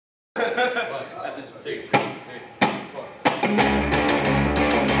That's a signature.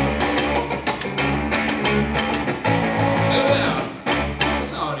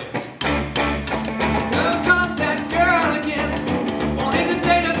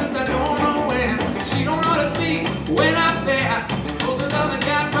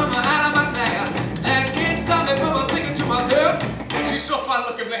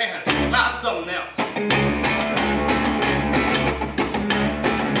 Looking man, about something else.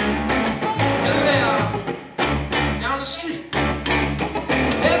 Down the street,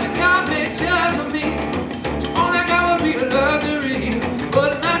 there's a car made just for me. To own that car would be a luxury,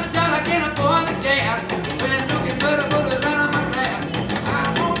 but not till I can't afford the gas. When looking better, put it out of my glass. I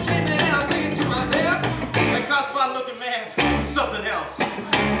won't claim it, and I'm thinking to myself, that car spot looking man, something else.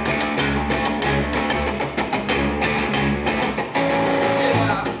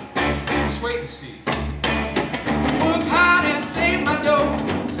 See. Work hard and save my dough.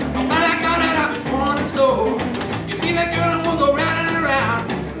 I'm glad I got it, I've been born and sold. You be that girl and we'll go round and around.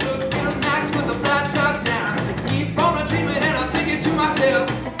 Look real nice with the flights out down. Keep on dreaming and I'm thinking to myself,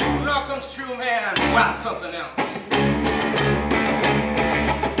 when all comes true, man, wow, something else.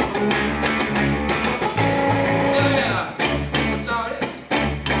 Yeah, that's how it is.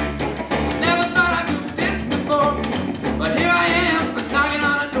 Never thought I'd do this before, but here I am, knocking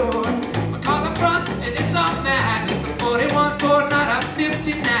on a door.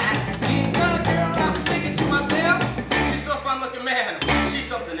 Man, she's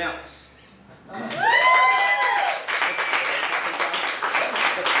something else. That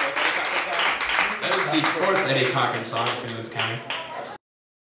was the fourth Eddie Cochran song from County.